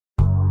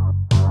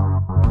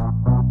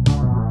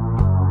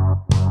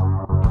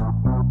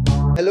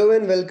Hello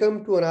and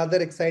welcome to another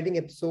exciting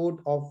episode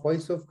of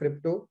Voice of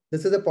Crypto.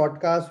 This is a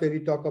podcast where we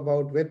talk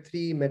about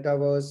Web3,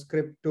 Metaverse,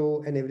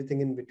 crypto, and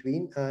everything in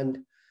between. And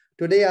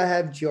today I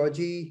have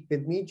Giorgi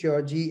with me.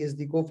 Giorgi is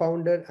the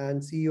co-founder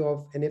and CEO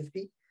of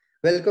NFT.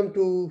 Welcome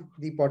to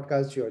the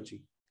podcast,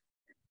 Giorgi.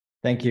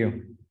 Thank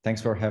you.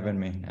 Thanks for having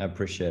me. I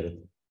appreciate it.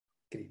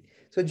 Great.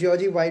 So,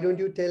 Giorgi, why don't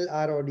you tell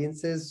our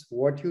audiences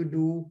what you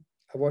do,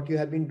 what you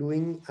have been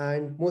doing,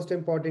 and most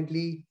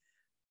importantly,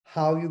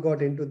 how you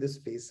got into this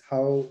space,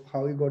 how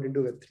you got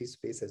into Web3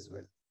 space as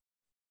well.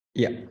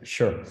 Yeah,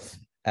 sure.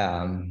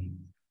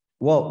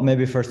 Well,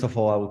 maybe first of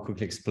all, I will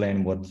quickly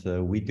explain what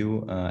we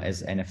do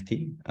as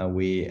NFT.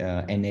 We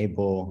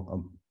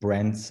enable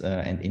brands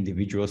and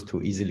individuals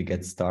to easily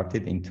get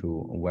started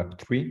into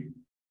Web3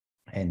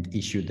 and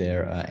issue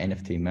their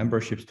NFT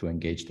memberships to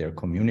engage their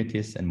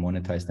communities and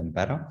monetize them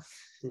better.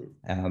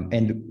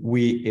 And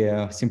we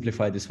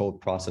simplify this whole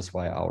process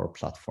via our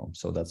platform.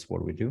 So that's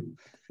what we do.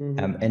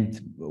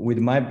 And with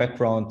my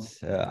background,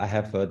 I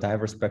have a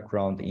diverse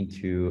background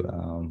into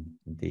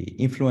the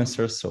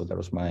influencers. So that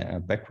was my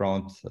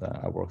background.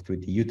 I worked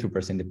with the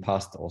YouTubers in the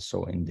past,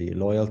 also in the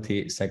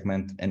loyalty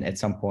segment. And at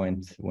some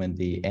point when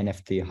the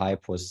NFT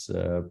hype was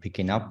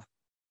picking up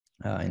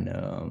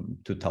in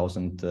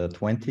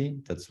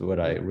 2020, that's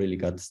where I really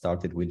got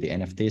started with the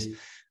NFTs.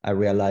 I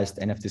realized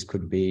NFTs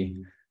could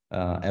be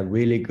a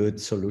really good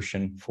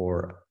solution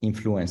for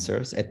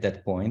influencers at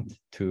that point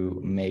to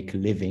make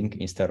living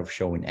instead of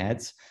showing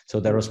ads.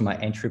 So that was my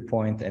entry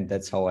point, and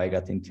that's how I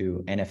got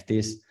into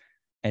NFTs.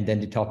 And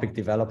then the topic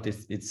developed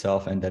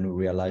itself, and then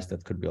we realized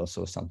that could be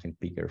also something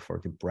bigger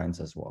for the brands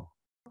as well.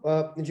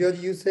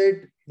 Giorgi, you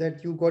said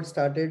that you got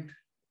started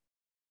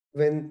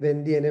when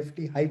the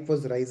NFT hype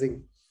was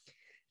rising.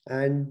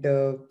 And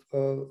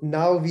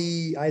now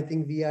I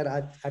think we are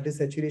at a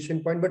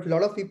saturation point, but a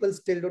lot of people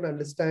still don't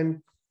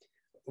understand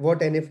what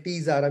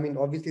NFTs are. I mean,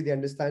 obviously they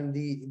understand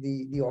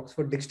the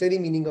Oxford Dictionary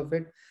meaning of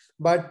it,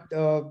 but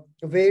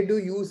where do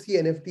you see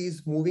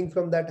NFTs moving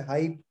from that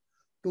hype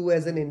to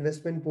as an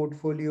investment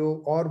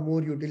portfolio or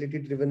more utility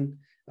driven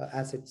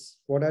assets?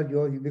 What are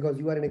because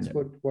you are an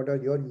expert, what are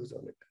your views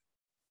on it?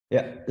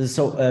 Yeah,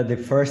 so the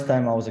first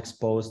time I was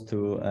exposed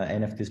to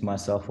NFTs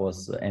myself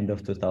was end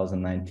of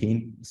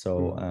 2019.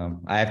 So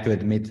I have to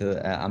admit,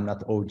 I'm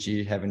not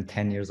OG, having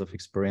 10 years of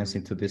experience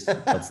into this,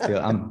 but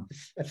still I'm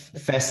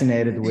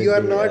fascinated with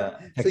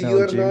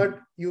technology.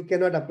 You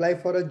cannot apply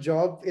for a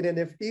job in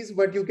NFTs,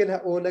 but you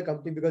can own a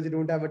company because you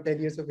don't have a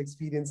 10 years of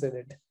experience in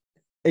it.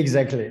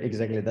 Exactly.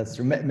 That's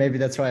true. Maybe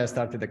that's why I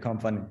started the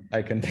company.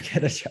 I can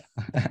get a job.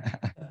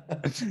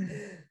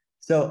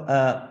 So,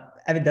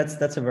 I mean,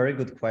 that's a very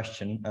good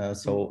question.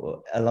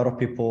 So a lot of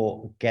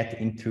people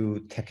get into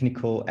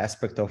technical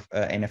aspect of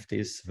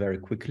NFTs very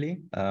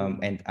quickly.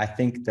 And I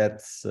think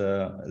that's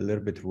a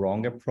little bit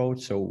wrong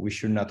approach. So we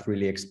should not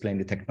really explain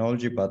the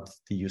technology, but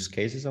the use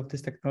cases of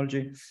this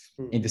technology.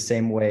 In the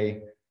same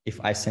way, if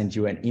I send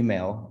you an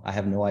email, I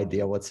have no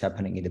idea what's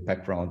happening in the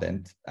background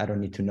and I don't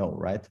need to know,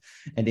 right?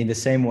 And in the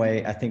same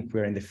way, I think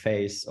we're in the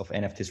phase of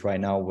NFTs right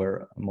now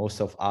where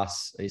most of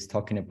us is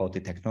talking about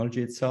the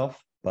technology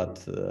itself,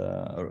 but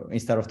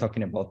instead of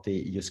talking about the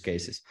use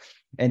cases.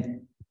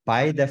 And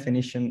by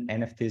definition,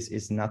 NFTs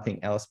is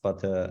nothing else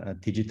but a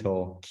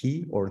digital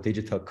key or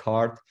digital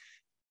card,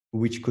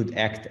 which could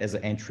act as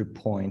an entry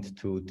point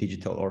to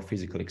digital or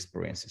physical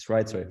experiences,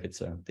 right? So if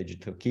it's a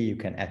digital key, you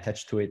can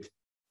attach to it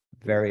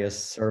various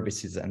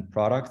services and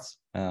products.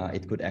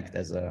 It could act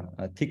as a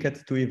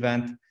ticket to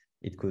event.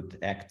 It could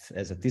act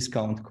as a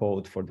discount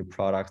code for the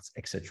products,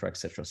 etc.,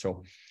 etc.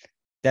 So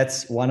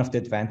that's one of the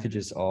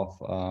advantages of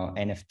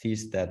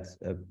NFTs, that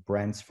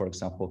brands, for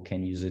example,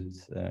 can use it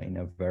in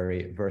a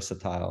very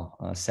versatile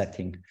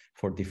setting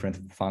for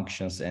different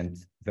functions and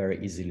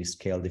very easily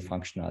scale the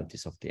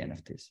functionalities of the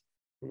NFTs.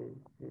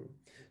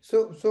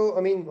 So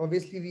I mean,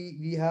 obviously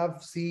we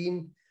have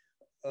seen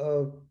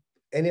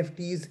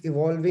NFTs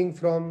evolving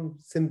from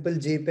simple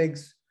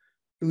JPEGs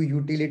to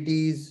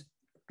utilities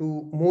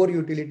to more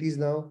utilities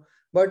now.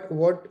 But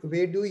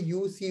where do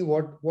you see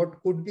what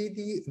could be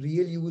the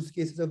real use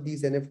cases of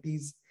these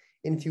NFTs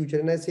in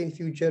future? And I say in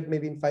future,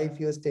 maybe in 5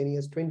 years, 10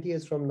 years, 20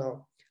 years from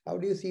now. How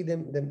do you see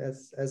them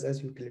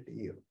as utility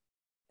here?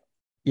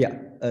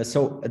 Yeah,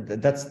 so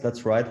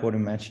that's right. What you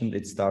mentioned,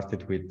 it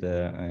started with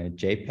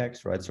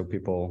JPEGs, right? So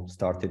people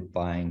started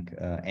buying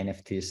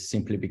NFTs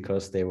simply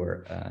because they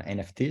were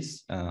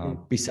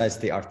NFTs, besides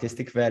the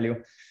artistic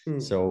value.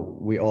 So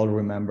we all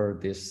remember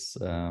this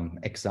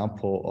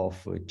example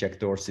of Jack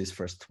Dorsey's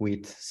first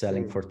tweet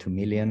selling for 2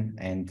 million,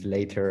 and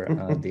later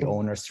the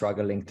owner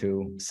struggling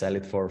to sell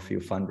it for a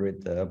few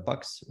hundred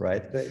bucks,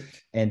 right?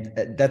 And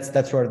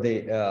that's where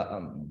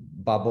the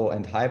bubble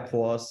and hype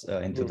was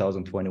in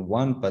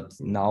 2021, but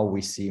now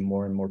we see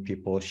more and more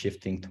people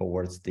shifting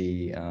towards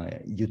the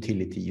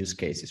utility use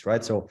cases,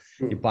 right? So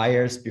the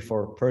buyers,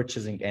 before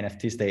purchasing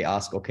NFTs, they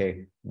ask,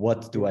 okay,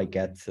 what do I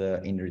get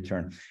in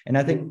return? And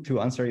I think to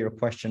answer your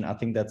question, I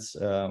think that's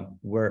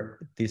where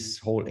this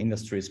whole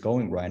industry is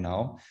going right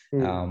now.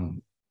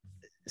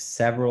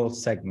 several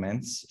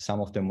segments,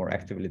 some of them more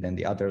actively than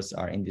the others,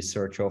 are in the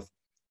search of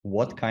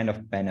what kind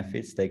of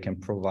benefits they can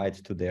provide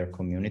to their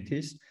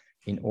communities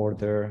in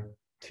order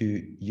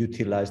to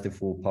utilize the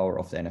full power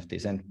of the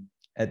NFTs.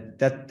 And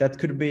that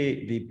could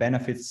be, the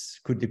benefits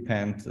could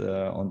depend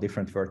on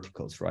different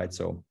verticals, right?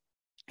 So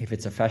if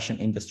it's a fashion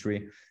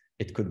industry,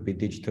 it could be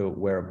digital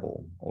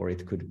wearable, or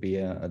it could be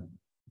a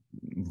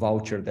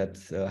voucher that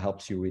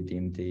helps you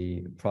redeem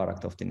the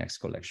product of the next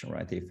collection,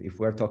 right? If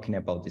we're talking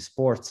about the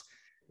sports,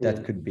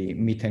 that could be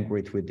meet and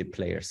greet with the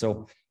player.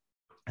 So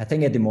I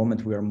think at the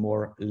moment we are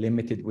more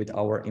limited with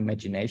our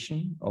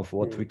imagination of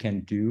what we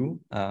can do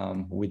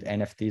with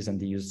NFTs and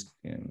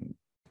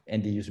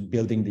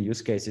building the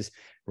use cases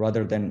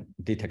rather than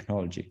the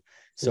technology.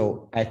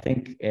 So I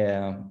think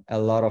a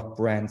lot of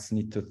brands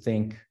need to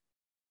think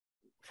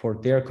for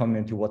their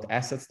community what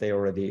assets they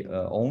already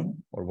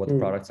own, or what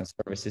products and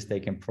services they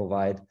can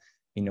provide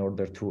in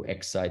order to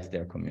excite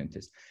their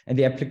communities. And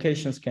the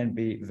applications can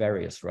be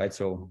various, right?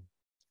 So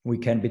we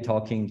can be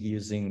talking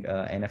using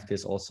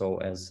NFTs also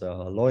as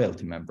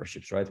loyalty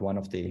memberships, right? One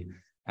of the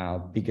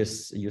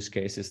biggest use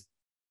cases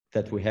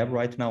that we have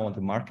right now on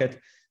the market,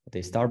 the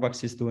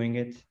Starbucks is doing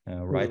it,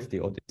 right?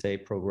 The Odyssey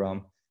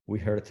program. We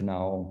heard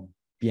now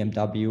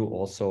BMW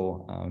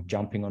also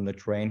jumping on the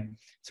train.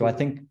 So I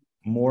think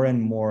more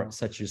and more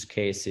such use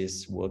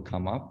cases will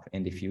come up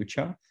in the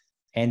future.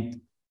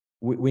 And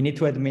we need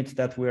to admit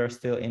that we are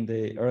still in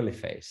the early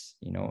phase.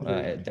 You know,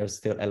 there's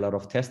still a lot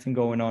of testing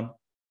going on.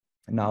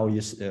 Now,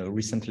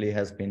 recently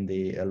has been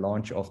the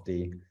launch of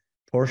the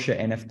Porsche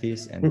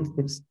NFTs,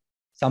 and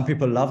some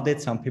people loved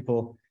it, some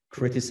people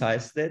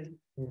criticized it.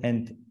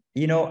 And,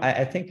 you know,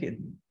 I think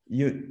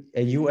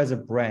you as a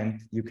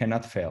brand, you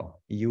cannot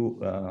fail. You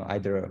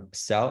either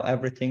sell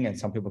everything, and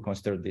some people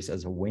consider this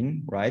as a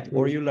win, right?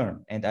 Or you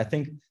learn. And I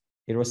think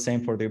it was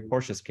same for the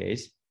Porsche's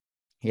case.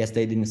 Yes,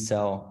 they didn't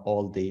sell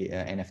all the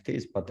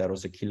NFTs, but that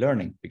was a key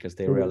learning, because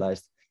they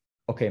realized,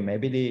 okay,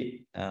 maybe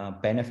the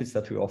benefits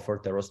that we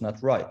offered there was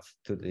not right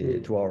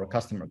to our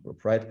customer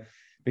group, right?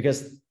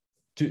 Because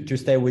to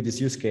stay with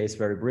this use case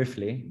very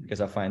briefly, because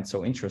I find it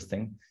so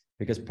interesting,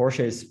 because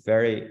Porsche is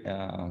very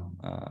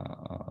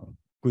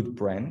good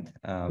brand,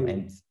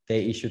 and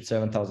they issued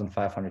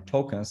 7,500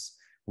 tokens,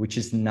 which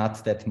is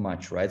not that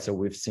much, right? So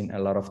we've seen a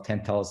lot of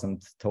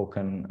 10,000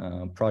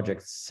 token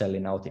projects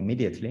selling out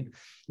immediately.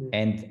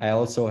 And I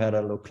also had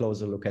a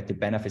closer look at the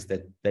benefits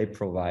that they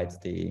provide,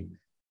 the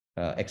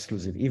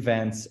exclusive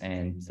events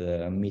and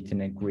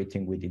meeting and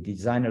greeting with the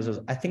designers.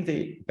 I think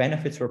the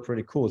benefits were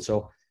pretty cool.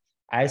 So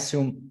I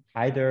assume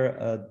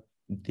either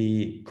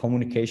the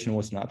communication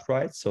was not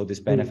right, so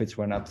these benefits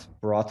were not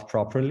brought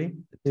properly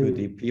to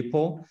the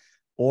people,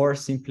 or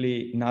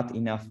simply not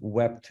enough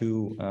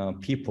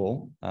Web2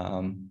 people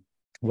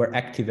were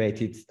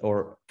activated,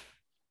 or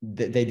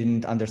they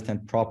didn't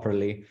understand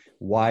properly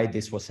why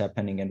this was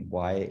happening and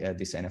why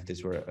these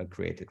NFTs were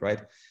created,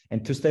 right?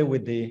 And to stay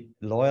with the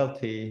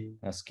loyalty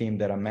scheme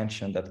that I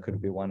mentioned, that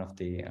could be one of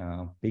the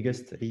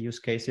biggest use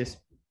cases.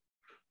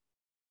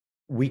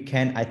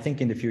 I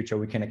think in the future,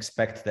 we can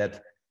expect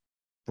that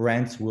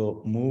brands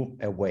will move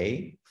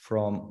away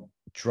from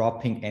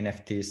dropping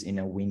NFTs in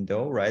a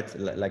window, right?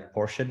 Like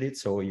Porsche did.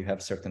 So you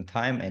have certain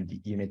time and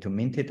you need to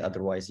mint it,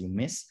 otherwise you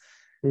miss.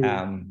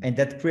 And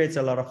that creates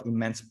a lot of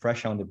immense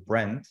pressure on the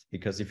brand,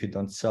 because if you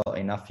don't sell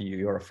enough,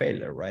 you're a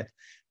failure, right?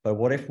 But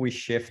what if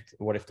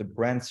the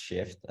brands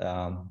shift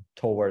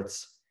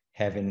towards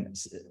having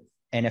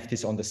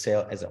NFTs on the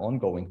sale as an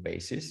ongoing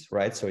basis,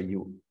 right? So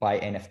you buy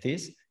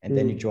NFTs and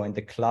then you join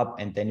the club,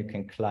 and then you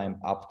can climb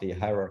up the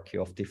hierarchy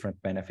of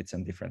different benefits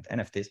and different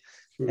NFTs.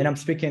 And I'm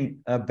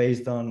speaking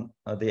based on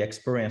the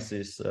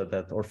experiences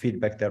or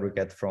feedback that we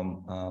get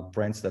from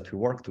brands that we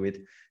worked with,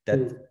 that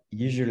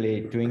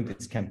usually doing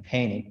this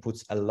campaigning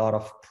puts a lot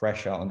of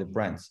pressure on the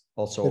brands,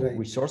 also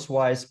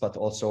resource-wise, but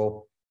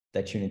also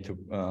that you need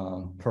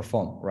to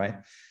perform, right?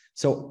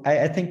 So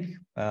I think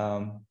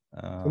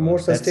a more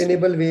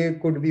sustainable way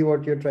could be,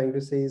 what you're trying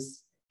to say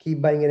is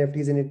keep buying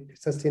NFTs in a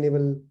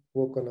sustainable,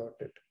 work on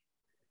it.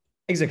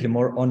 Exactly,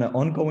 more on an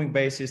ongoing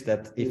basis,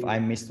 that if I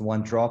missed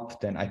one drop,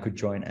 then I could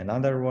join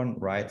another one,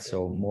 right?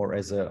 So more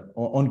as a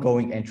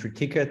ongoing entry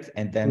ticket,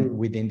 and then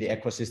within the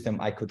ecosystem,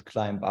 I could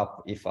climb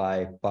up if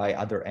I buy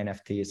other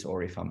NFTs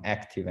or if I'm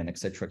active, and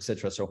etc.,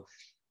 etc. So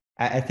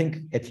I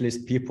think at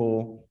least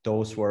people,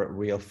 those who are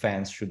real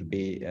fans, should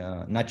be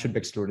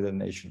excluded,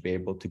 and they should be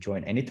able to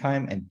join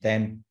anytime, and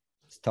then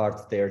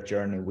start their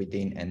journey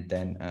within, and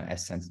then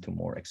ascend to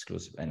more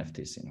exclusive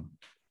NFTs, you know.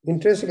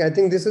 Interesting. I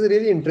think this is a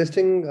really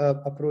interesting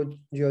approach,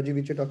 Giorgi,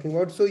 which you're talking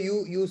about. So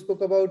you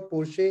spoke about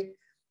Porsche.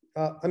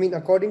 I mean,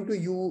 according to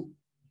you,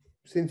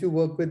 since you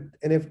work with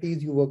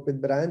NFTs, you work with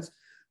brands,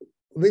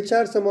 which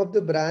are some of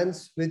the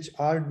brands which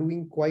are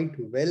doing quite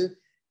well?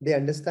 They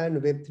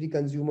understand Web3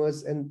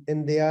 consumers,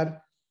 and they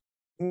are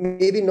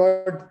maybe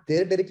not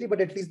there directly, but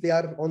at least they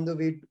are on the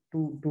way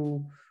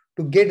to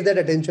get that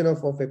attention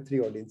of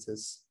Web3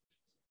 audiences.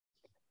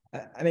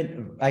 I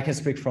mean, I can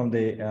speak from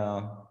the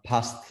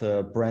past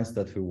brands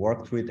that we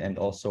worked with, and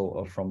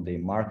also from the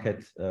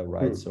market,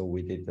 right? So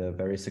we did a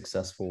very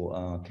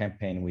successful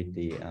campaign with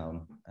the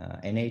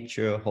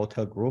NH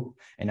Hotel Group,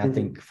 and I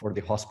think for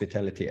the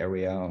hospitality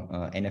area,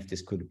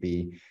 NFTs could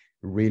be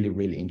really,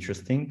 really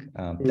interesting.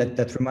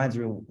 That reminds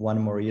me of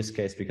one more use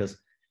case, because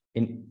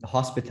in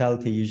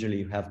hospitality, usually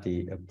you have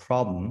the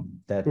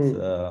problem that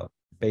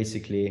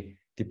basically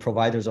the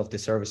providers of the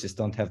services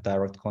don't have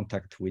direct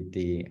contact with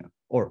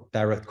or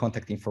direct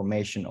contact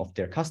information of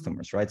their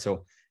customers, right?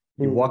 So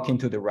you walk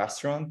into the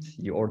restaurant,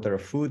 you order a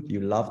food,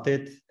 you loved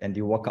it, and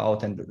you walk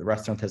out and the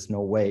restaurant has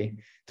no way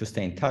to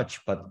stay in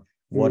touch. But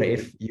what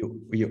if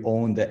you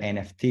own the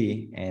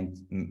NFT and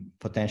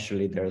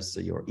potentially there's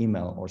your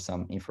email or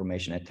some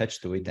information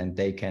attached to it, and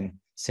they can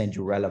send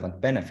you relevant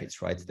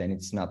benefits, right? Then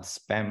it's not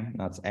spam,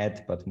 not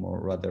ad, but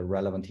more rather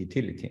relevant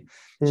utility.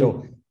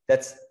 So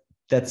that's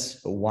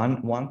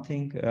one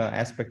thing,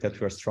 aspect that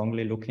we're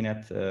strongly looking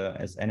at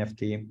as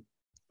NFT.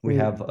 We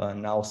have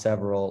now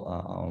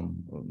several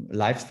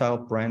lifestyle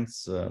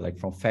brands, like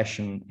from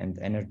fashion and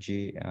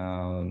energy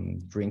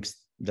drinks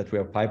that we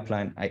are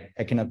pipeline.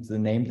 I cannot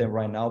name them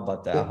right now,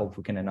 but I hope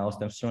we can announce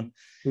them soon.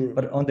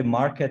 But on the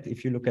market,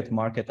 if you look at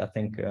market, I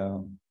think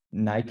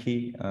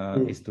Nike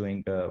is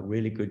doing a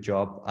really good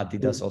job.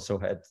 Adidas also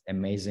had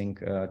amazing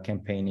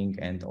campaigning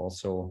and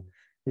also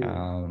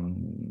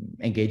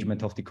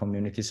engagement of the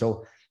community.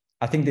 So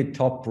I think the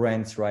top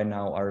brands right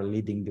now are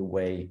leading the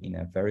way in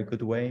a very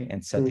good way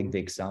and setting the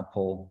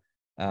example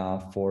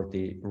for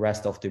the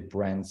rest of the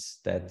brands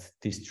that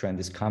this trend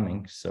is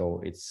coming.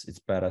 So it's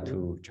better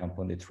to jump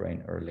on the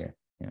train earlier.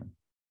 Yeah.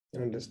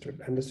 Understood.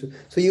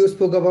 So you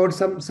spoke about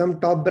some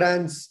top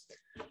brands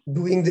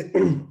doing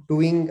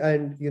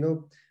and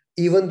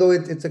even though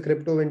it's a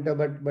crypto winter,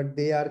 but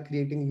they are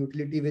creating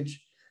utility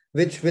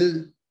which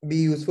will be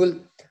useful.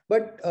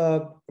 But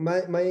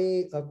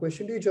my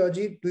question to you,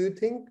 Giorgi, do you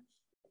think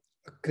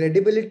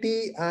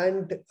credibility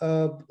and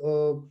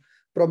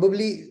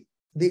probably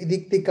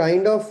the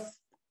kind of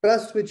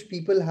trust which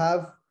people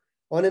have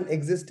on an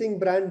existing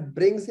brand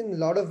brings in a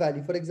lot of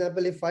value? For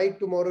example, if I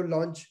tomorrow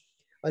launch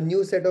a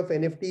new set of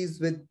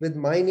NFTs with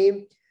my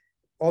name,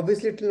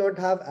 obviously it will not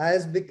have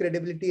as big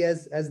credibility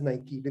as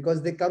Nike,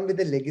 because they come with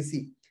a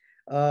legacy.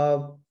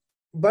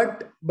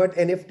 But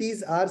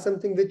NFTs are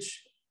something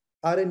which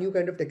are a new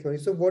kind of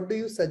technology. So what do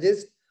you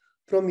suggest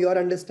from your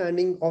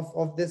understanding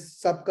of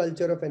this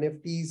subculture of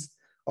NFTs,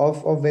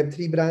 of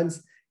Web3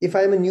 brands? If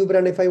I'm a new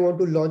brand, if I want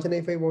to launch and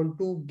if I want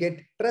to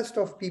get trust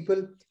of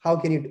people, how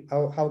can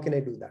I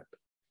do that?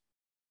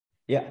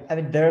 Yeah, I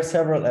mean, there are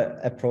several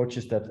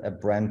approaches that a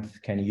brand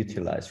can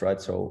utilize,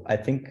 right? So I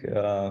think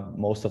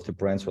most of the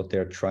brands, what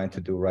they're trying to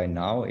do right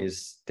now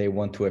is they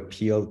want to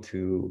appeal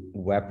to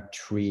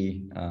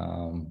Web3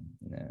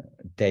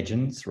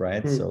 degens,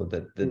 right? So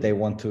that they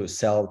want to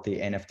sell the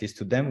NFTs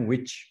to them,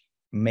 which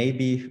may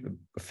be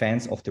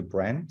fans of the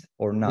brand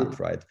or not,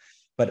 right?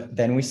 But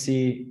then we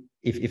see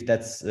if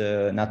that's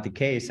not the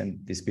case and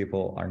these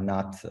people are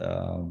not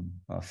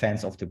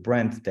fans of the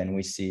brand, then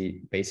we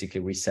see basically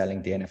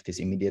reselling the NFTs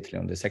immediately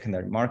on the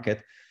secondary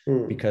market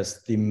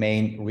because the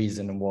main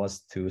reason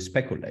was to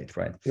speculate,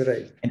 right?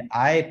 Right. And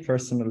I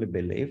personally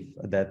believe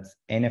that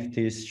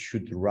NFTs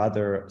should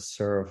rather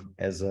serve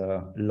as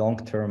a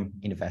long-term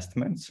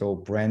investment. So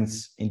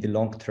brands in the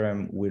long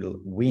term will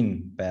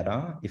win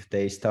better if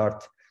they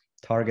start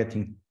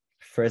targeting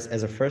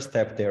as a first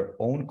step their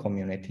own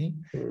community.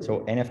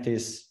 So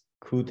NFTs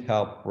could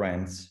help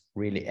brands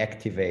really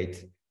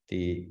activate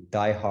the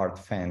diehard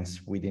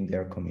fans within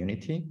their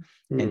community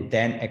and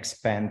then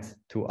expand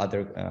to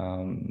other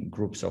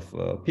groups of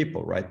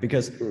people, right?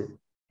 Because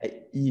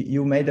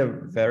you made a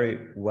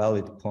very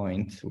valid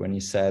point when you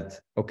said,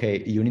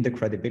 okay, you need the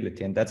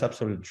credibility, and that's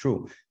absolutely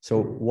true.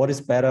 So what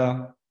is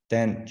better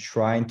than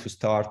trying to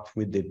start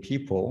with the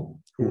people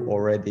who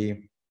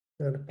already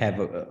have,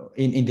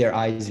 in their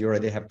eyes, you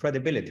already have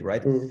credibility,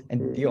 right?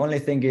 And the only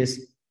thing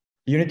is,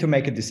 you need to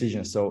make a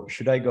decision. So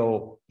should I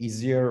go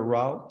easier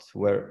route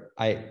where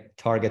I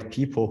target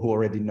people who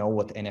already know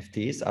what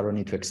NFT is? I don't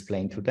need to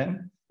explain to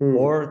them.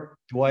 Or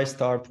do I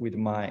start with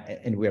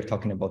and we are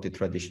talking about the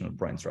traditional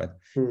brands, right?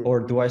 Or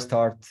do I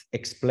start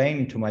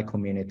explaining to my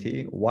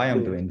community why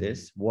I'm doing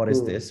this? What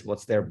is this?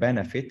 What's their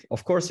benefit?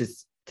 Of course,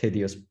 it's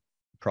tedious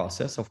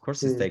process. Of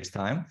course, it takes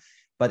time,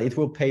 but it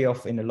will pay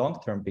off in the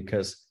long term,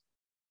 because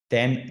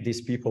then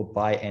these people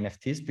buy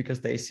NFTs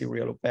because they see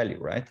real value,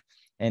 right?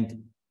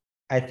 And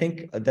I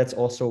think that's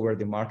also where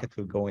the market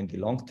will go in the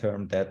long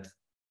term.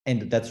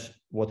 And that's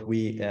what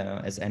we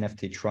as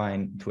NFT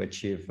trying to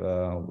achieve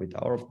with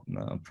our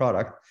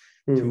product,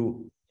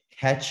 to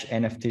catch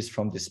NFTs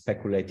from the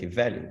speculative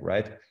value,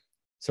 right?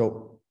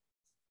 So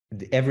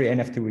every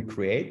NFT we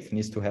create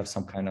needs to have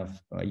some kind of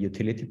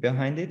utility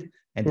behind it,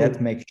 and that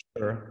makes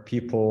sure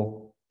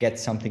people get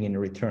something in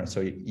return.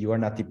 So you are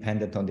not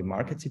dependent on the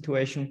market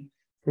situation.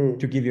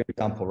 To give you an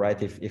example,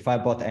 right? If I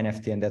bought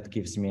NFT and that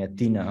gives me a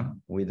dinner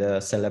with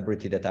a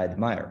celebrity that I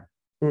admire,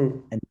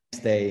 and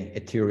next day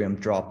Ethereum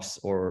drops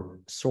or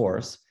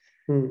soars,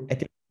 at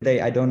the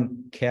day, I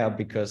don't care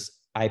because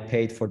I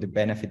paid for the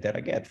benefit that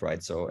I get,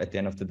 right? So at the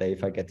end of the day,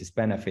 if I get this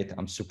benefit,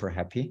 I'm super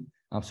happy,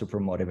 I'm super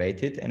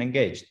motivated and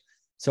engaged.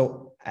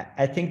 So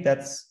I think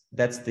that's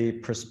the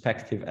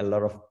perspective a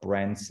lot of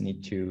brands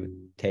need to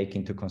take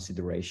into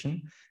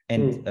consideration.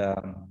 And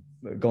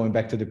going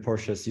back to the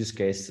Porsche's use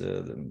case,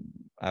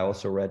 I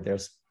also read their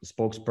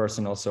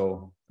spokesperson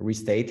also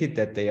restated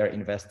that they are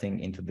investing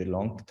into the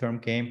long-term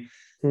game,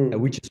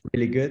 which is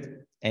really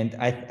good. And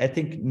I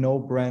think no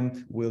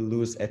brand will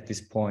lose at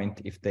this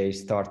point if they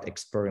start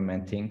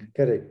experimenting.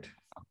 Correct.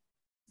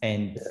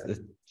 And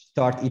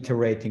start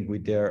iterating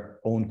with their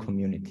own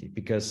community.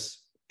 Because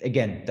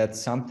again, that's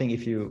something,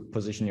 if you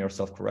position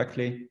yourself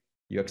correctly,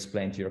 you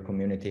explain to your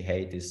community,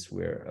 hey,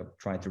 we're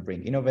trying to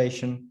bring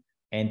innovation,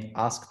 and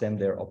ask them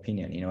their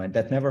opinion, and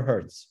that never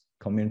hurts.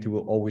 Community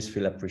will always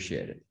feel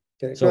appreciated.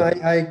 Okay. So no,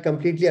 I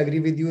completely agree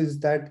with you, is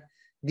that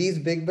these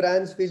big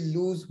brands will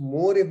lose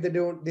more if they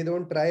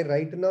don't try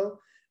right now,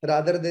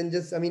 rather than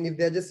just, if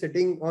they're just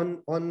sitting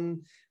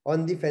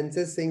on the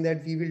fences saying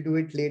that we will do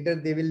it later,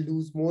 they will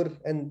lose more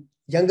and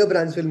younger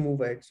brands will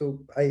move ahead. So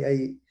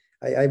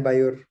I buy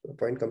your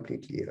point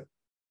completely here.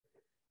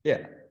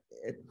 Yeah,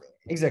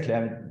 exactly.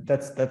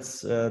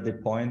 That's the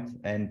point.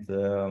 And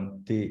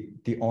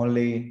the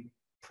only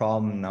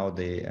problem now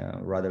the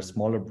rather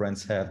smaller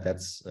brands have,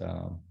 that's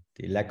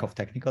the lack of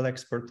technical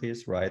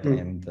expertise, right?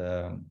 And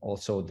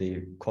also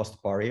the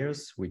cost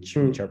barriers, which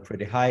are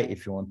pretty high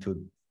if you want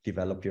to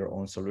develop your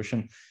own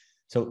solution.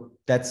 So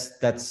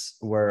that's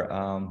where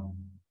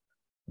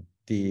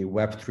the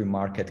Web3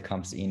 market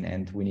comes in,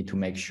 and we need to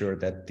make sure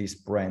that these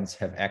brands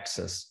have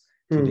access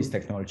to this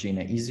technology in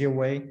an easier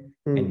way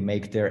and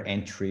make their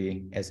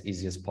entry as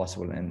easy as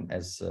possible and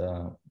as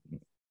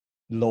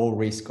low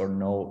risk or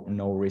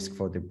no risk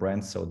for the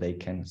brand, so they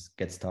can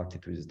get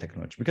started with this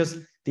technology, because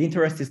the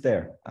interest is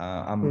there.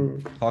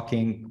 I'm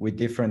talking with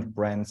different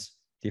brands,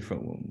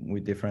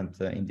 in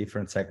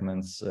different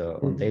segments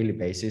on daily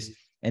basis,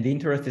 and the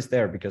interest is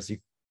there because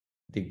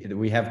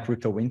we have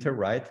crypto winter,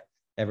 right?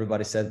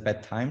 Everybody says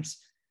bad times,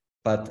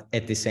 but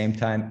at the same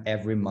time,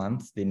 every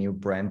month the new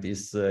brand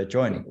is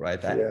joining,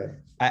 right?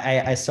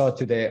 I saw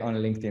today on a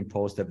LinkedIn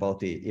post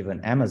about even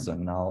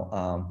Amazon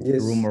now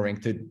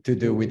rumoring to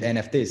do with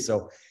NFTs.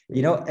 So,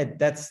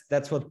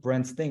 that's what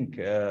brands think.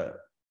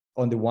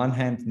 On the one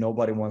hand,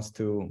 nobody wants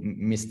to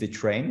miss the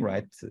train,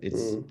 right?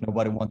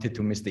 Nobody wanted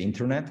to miss the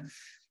internet.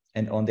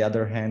 And on the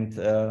other hand,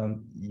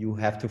 you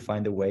have to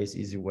find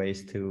easy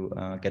ways to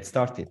get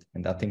started.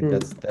 And I think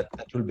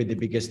that will be the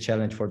biggest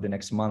challenge for the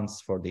next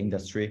months for the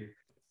industry,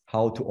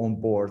 how to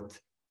onboard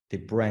the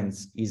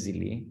brands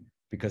easily.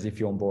 Because if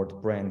you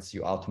onboard brands,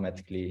 you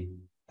automatically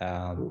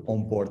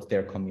onboard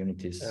their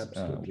communities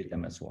with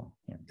them as well.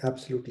 Yeah.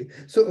 Absolutely.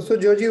 So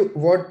Giorgi,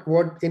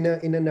 what in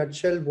a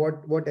nutshell,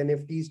 what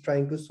NFT is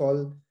trying to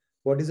solve?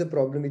 What is the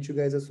problem which you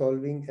guys are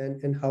solving,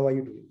 and how are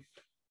you doing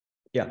it?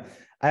 Yeah,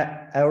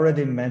 I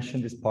already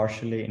mentioned this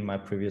partially in my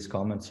previous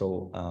comment.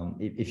 So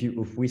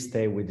if we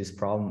stay with this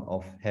problem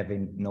of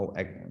having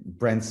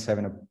brands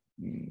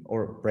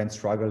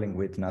struggling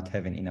with not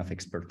having enough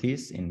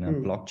expertise in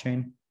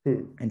blockchain,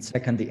 and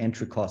second, the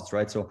entry costs,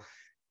 right? So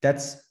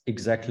that's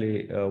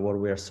exactly what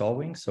we are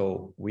solving.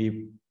 So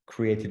we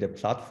created a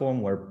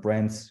platform where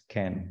brands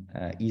can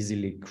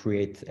easily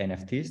create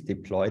NFTs,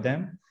 deploy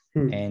them,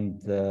 and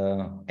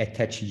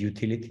attach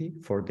utility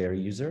for their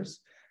users.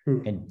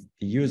 And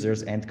the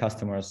users and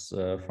customers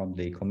from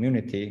the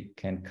community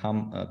can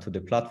come to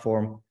the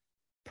platform,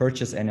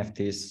 purchase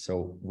NFTs.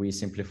 So we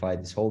simplify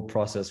this whole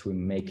process. We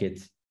make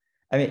it,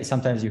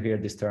 sometimes you hear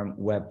this term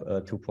Web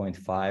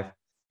 2.5,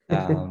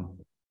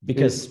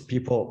 because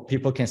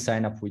people can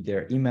sign up with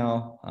their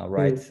email,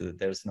 right? So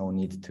there's no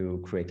need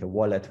to create a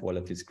wallet.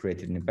 Wallet is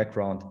created in the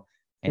background,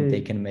 and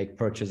they can make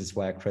purchases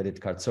via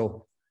credit card.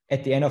 So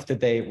at the end of the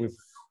day,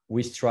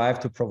 we strive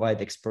to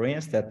provide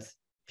experience that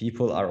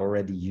people are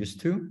already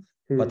used to,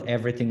 but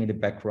everything in the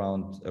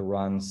background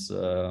runs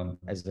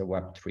as a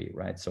Web3,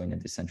 right? So in a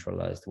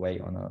decentralized way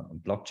on a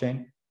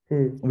blockchain.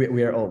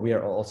 We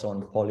are also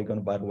on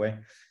Polygon, by the way,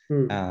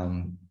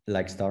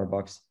 like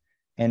Starbucks.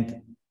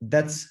 And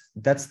that's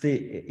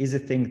the easy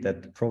thing,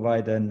 that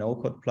provide a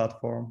no-code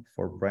platform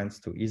for brands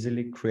to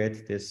easily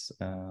create this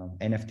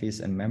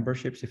NFTs and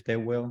memberships, if they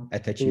will,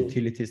 attach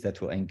utilities that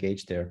will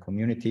engage their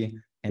community,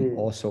 and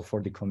also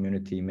for the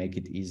community, make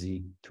it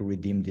easy to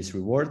redeem these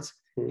rewards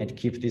and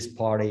keep this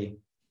party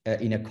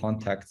in a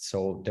contact.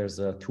 So there's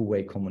a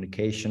two-way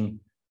communication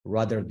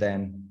rather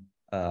than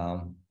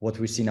what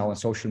we see now on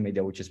social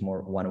media, which is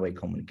more one-way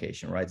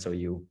communication, right? So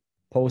you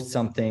post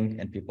something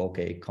and people,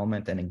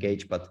 comment and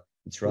engage, but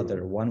it's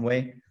rather one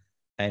way.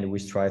 And we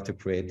strive to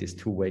create this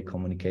two-way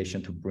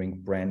communication to bring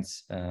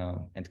brands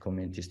and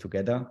communities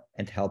together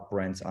and help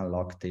brands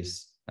unlock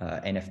this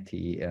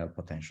NFT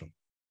potential.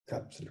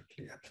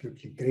 Absolutely.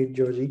 Great,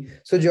 Giorgi.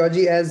 So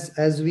Giorgi,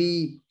 as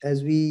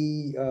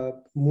we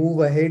move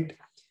ahead,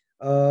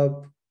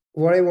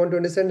 what I want to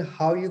understand,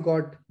 how you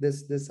got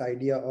this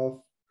idea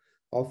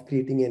of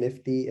creating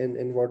NFT,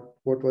 and what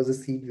was the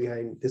seed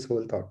behind this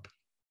whole thought?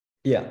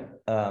 Yeah.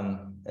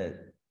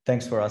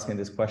 Thanks for asking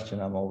this question.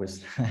 I'm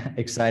always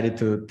excited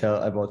to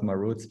tell about my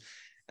roots.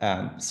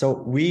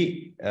 So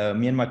me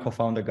and my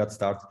co-founder got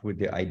started with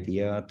the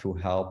idea to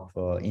help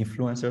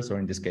influencers, or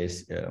in this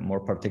case, more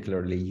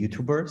particularly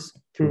YouTubers,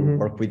 to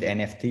work with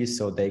NFTs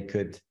so they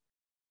could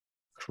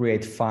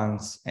create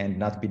funds and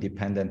not be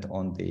dependent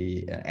on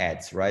the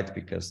ads, right?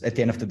 Because at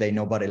the end of the day,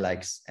 nobody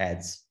likes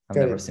ads. I've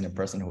never seen a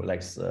person who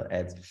likes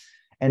ads.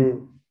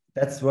 And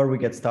that's where we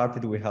get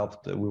started. We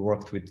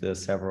worked with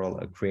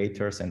several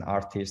creators and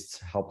artists,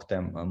 helped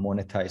them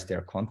monetize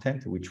their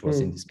content, which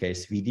was in this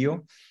case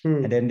video.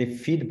 And then the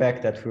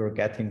feedback that we were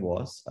getting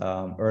was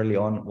early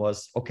on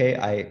was, okay,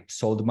 I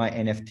sold my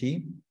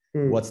NFT.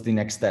 What's the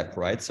next step,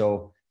 right?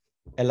 So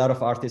a lot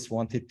of artists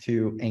wanted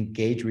to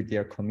engage with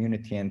their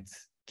community and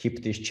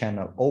keep this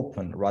channel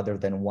open rather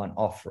than one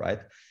off,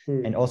 right?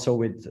 And also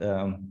with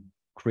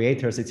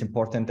creators, it's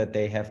important that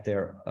they have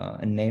their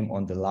name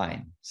on the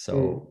line.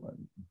 So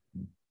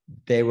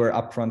they were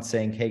upfront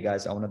saying, hey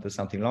guys, I want to do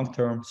something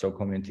long-term, so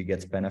community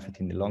gets benefit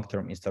in the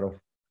long-term instead of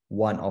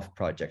one-off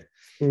project.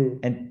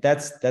 And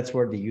that's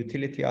where the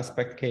utility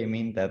aspect came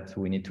in, that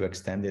we need to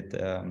extend it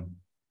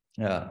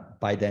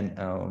by then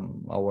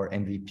our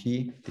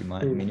MVP, the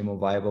minimum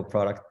viable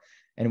product.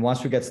 And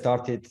once we get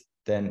started,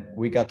 then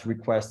we got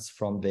requests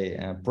from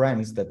the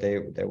brands that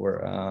they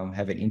were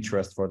having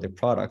interest for the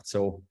product.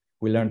 So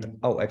we learned,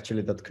 oh,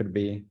 actually that could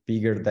be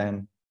bigger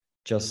than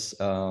just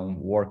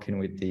working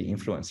with the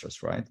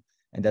influencers, right?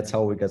 And that's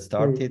how we got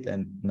started.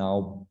 And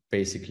now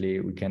basically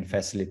we can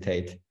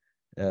facilitate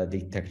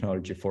the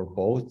technology for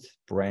both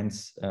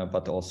brands,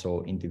 but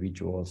also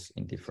individuals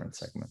in different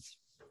segments.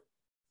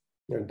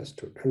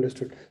 Understood.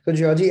 So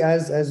Giorgi,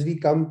 as we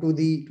come to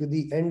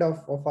the end of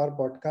our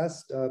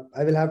podcast,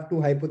 I will have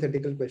two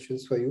hypothetical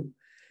questions for you.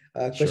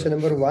 Question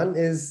number one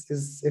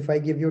is if I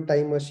give you a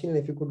time machine, and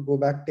if you could go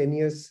back 10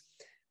 years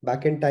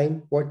back in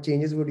time, what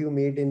changes would you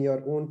made in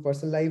your own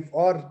personal life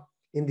or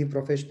in the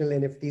professional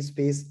NFT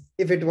space,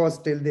 if it was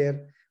still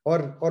there?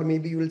 Or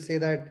maybe you will say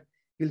that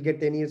you'll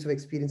get 10 years of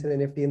experience in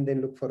NFT and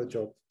then look for a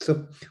job.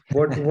 So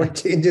what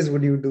changes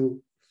would you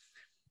do?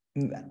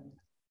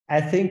 I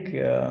think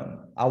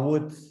I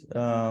would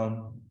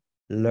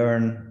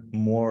learn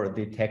more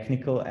the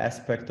technical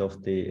aspect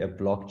of the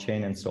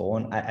blockchain and so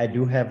on. I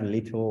do have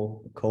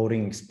little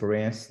coding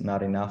experience,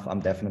 not enough. I'm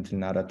definitely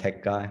not a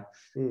tech guy.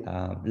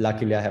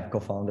 Luckily, I have a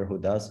co-founder who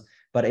does,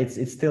 but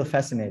it still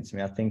fascinates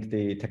me. I think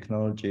the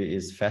technology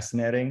is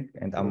fascinating,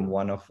 and I'm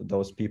one of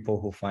those people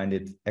who find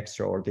it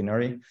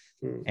extraordinary.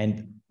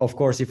 And of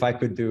course, if I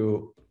could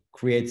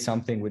create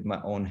something with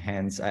my own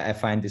hands, I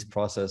find this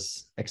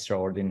process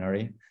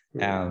extraordinary.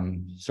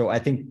 So I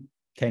think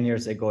 10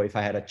 years ago, if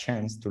I had a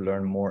chance to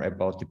learn more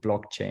about the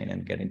blockchain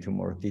and get into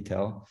more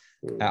detail,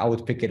 I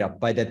would pick it up.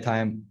 By that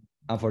time,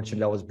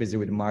 unfortunately, I was busy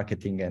with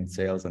marketing and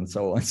sales and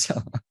so on.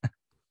 So,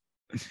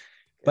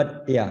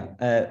 but yeah,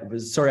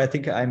 sorry, I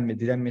think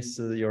did I miss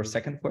your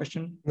second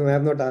question? No, I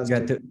have not asked.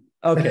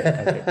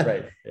 Okay,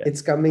 great. Yeah.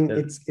 It's coming.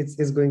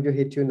 It's going to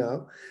hit you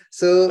now.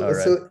 So,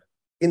 right. So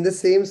in the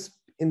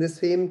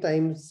same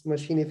times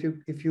machine,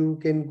 if you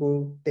can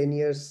go 10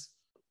 years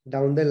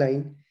down the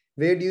line,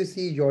 where do you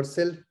see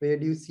yourself? Where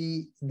do you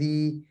see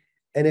the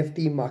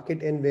NFT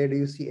market, and where do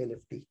you see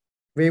NFT?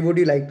 Where would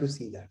you like to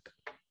see that?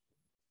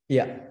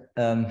 Yeah,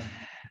 I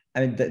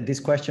mean, this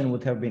question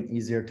would have been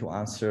easier to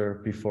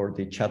answer before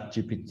the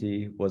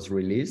ChatGPT was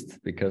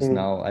released, because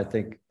now I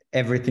think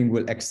everything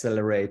will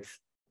accelerate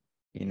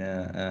in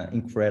an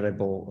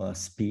incredible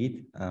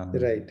speed.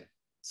 Right.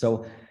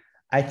 So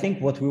I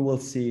think what we will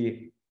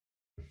see,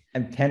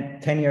 and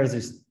 10 years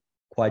is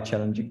quite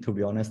challenging, to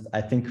be honest.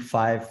 I think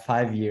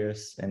five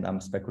years, and I'm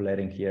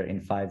speculating here,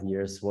 in 5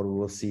 years, what we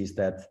will see is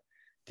that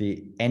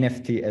the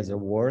NFT as a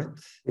word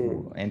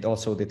and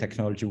also the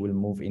technology will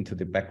move into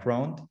the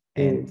background.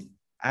 And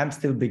I'm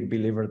still a big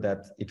believer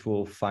that it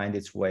will find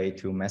its way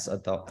to mass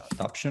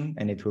adoption,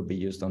 and it will be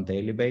used on a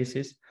daily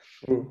basis.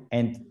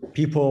 And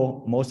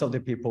most of the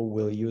people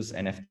will use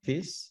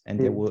NFTs, and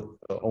they will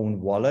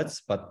own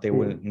wallets, but they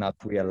will not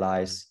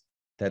realize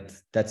that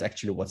that's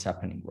actually what's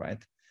happening,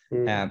 right?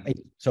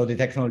 So the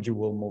technology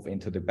will move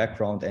into the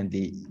background, and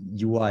the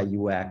UI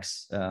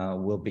UX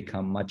will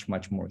become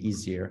much more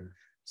easier.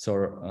 So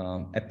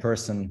a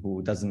person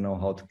who doesn't know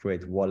how to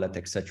create wallet,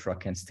 etc.,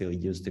 can still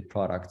use the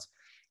products.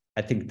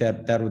 I think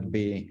that would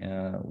be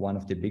one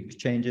of the big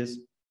changes.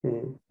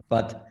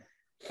 But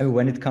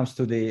when it comes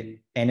to the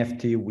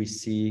NFT, we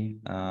see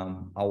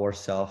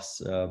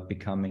ourselves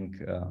becoming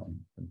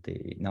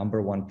the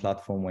 #1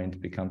 platform when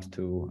it comes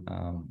to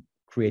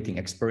creating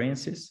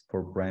experiences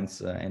for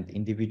brands and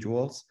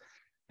individuals.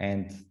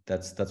 And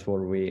that's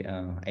what we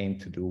aim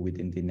to do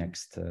within the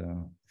next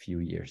few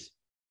years.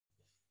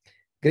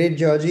 Great,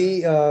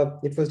 Giorgi.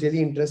 It was really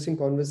interesting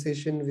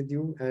conversation with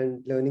you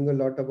and learning a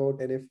lot about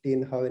NFT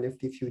and how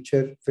NFT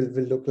future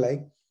will look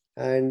like.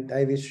 And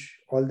I wish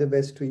all the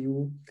best to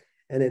you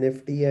and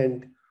NFT.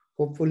 And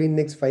hopefully in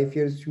next 5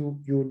 years, you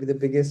will be the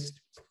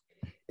biggest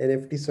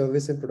NFT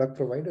service and product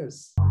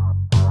providers.